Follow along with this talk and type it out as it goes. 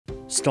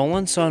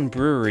Stolen Sun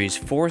Brewery's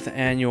 4th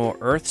annual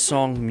Earth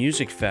Song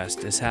Music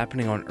Fest is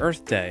happening on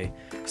Earth Day,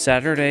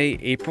 Saturday,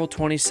 April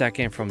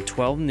 22nd from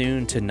 12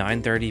 noon to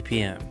 9:30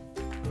 p.m.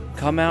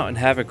 Come out and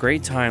have a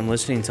great time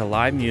listening to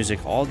live music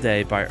all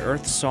day by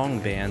Earth Song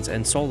bands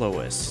and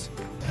soloists.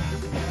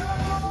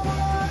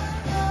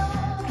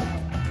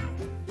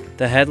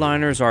 The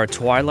headliners are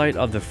Twilight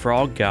of the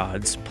Frog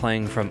Gods,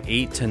 playing from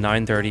 8 to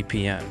 9:30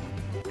 p.m.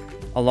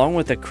 Along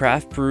with the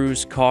craft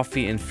brews,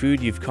 coffee, and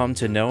food you've come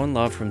to know and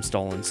love from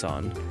Stolen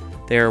Sun,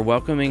 they are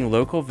welcoming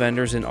local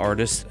vendors and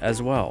artists as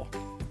well.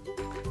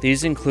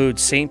 These include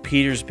St.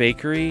 Peter's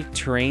Bakery,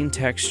 Terrain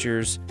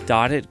Textures,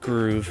 Dotted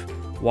Groove,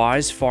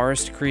 Wise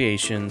Forest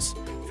Creations,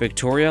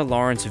 Victoria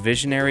Lawrence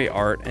Visionary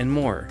Art, and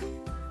more.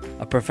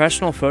 A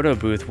professional photo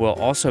booth will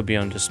also be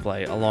on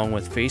display, along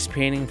with face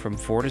painting from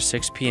 4 to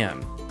 6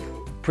 p.m.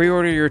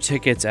 Pre-order your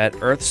tickets at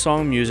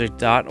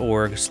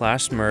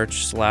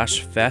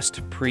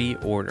earthsongmusic.org/merch/fest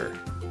pre-order.